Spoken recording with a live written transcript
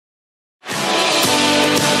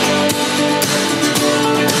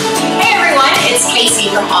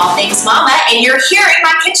All Things Mama, and you're here in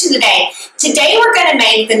my kitchen today. Today we're going to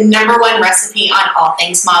make the #1 recipe on All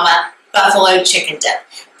Things Mama, buffalo chicken dip.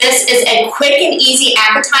 This is a quick and easy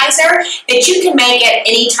appetizer that you can make at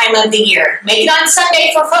any time of the year. Make it on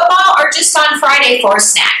Sunday for football or just on Friday for a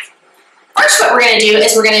snack. First, what we're going to do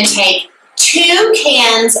is we're going to take 2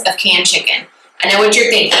 cans of canned chicken. I know what you're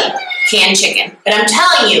thinking, canned chicken, but I'm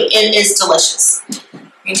telling you, it is delicious. We're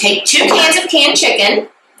going to take 2 cans of canned chicken,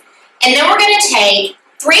 and then we're going to take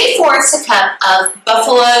 3/4 cup of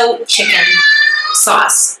buffalo chicken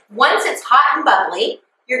sauce. Once it's hot and bubbly,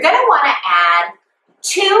 you're going to want to add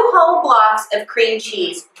 2 whole blocks of cream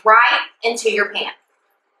cheese right into your pan.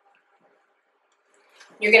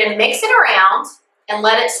 You're going to mix it around and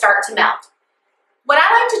let it start to melt. What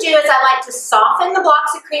I like to do is I like to soften the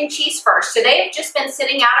blocks of cream cheese first. So they've just been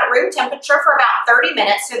sitting out at room temperature for about 30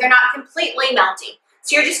 minutes, so they're not completely melting.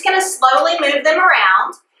 So you're just going to slowly move them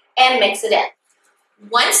around and mix it in.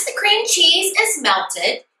 Once the cream cheese is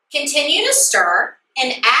melted, continue to stir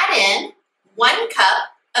and add in 1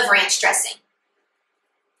 cup of ranch dressing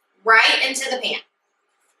right into the pan.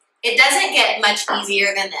 It doesn't get much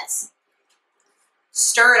easier than this.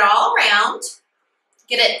 Stir it all around,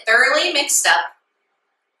 get it thoroughly mixed up.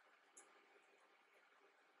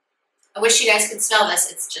 I wish you guys could smell this.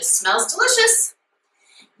 It just smells delicious.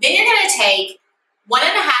 Then you're going to take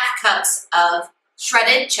 1.5 cups of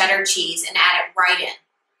shredded cheddar cheese and add it right in.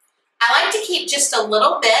 I like to keep just a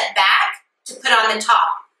little bit back to put on the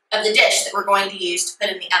top of the dish that we're going to use to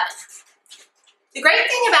put in the oven. The great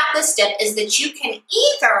thing about this dip is that you can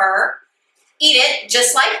either eat it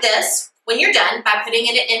just like this when you're done by putting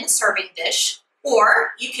it in a serving dish,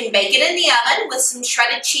 or you can bake it in the oven with some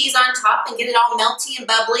shredded cheese on top and get it all melty and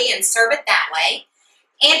bubbly and serve it that way.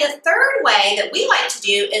 And a third way that we like to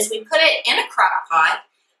do is we put it in a crock pot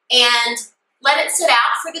and let it sit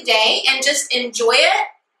out for the day and just enjoy it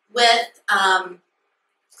with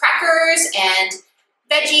crackers and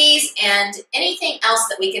veggies and anything else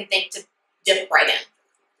that we can think to dip right in.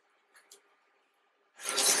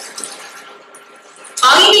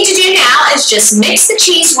 All you need to do now is just mix the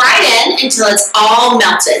cheese right in until it's all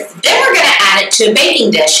melted. Then we're going to add it to a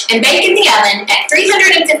baking dish and bake in the oven at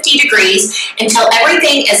 350 degrees until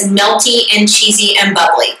everything is melty and cheesy and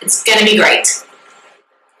bubbly. It's going to be great.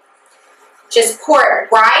 Just pour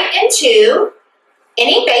it right into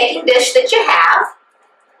any baking dish that you have.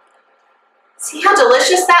 See how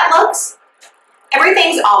delicious that looks?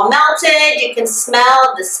 Everything's all melted. You can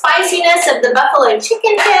smell the spiciness of the buffalo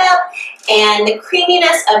chicken dip and the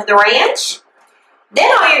creaminess of the ranch.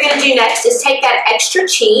 Then all you're going to do next is take that extra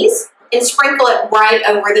cheese and sprinkle it right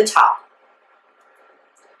over the top.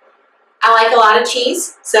 I like a lot of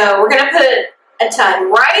cheese, so we're going to put a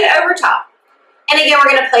ton right over top. And again,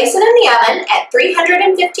 we're going to place it in the oven at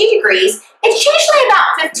 350 degrees. It's usually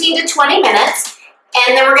about 15 to 20 minutes,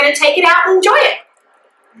 and then we're going to take it out and enjoy it.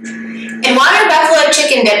 And while your buffalo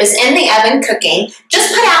chicken dip is in the oven cooking,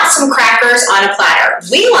 just put out some crackers on a platter.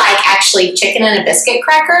 We like actually chicken and a biscuit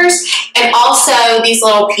crackers, and also these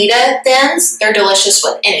little pita thins. They're delicious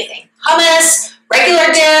with anything. Hummus,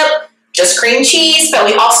 regular dip, just cream cheese, but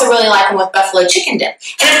we also really like them with buffalo chicken dip.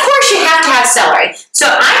 And of course you have to have celery. So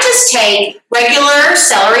I just take regular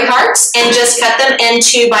celery hearts and just cut them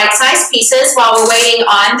into bite-sized pieces while we're waiting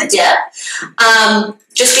on the dip.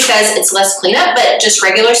 Just because it's less cleanup, but just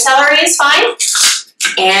regular celery is fine.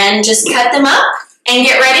 And just cut them up and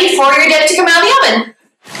get ready for your dip to come out of the oven.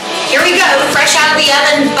 Here we go, fresh out of the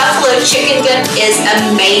oven, buffalo chicken dip is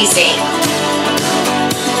amazing.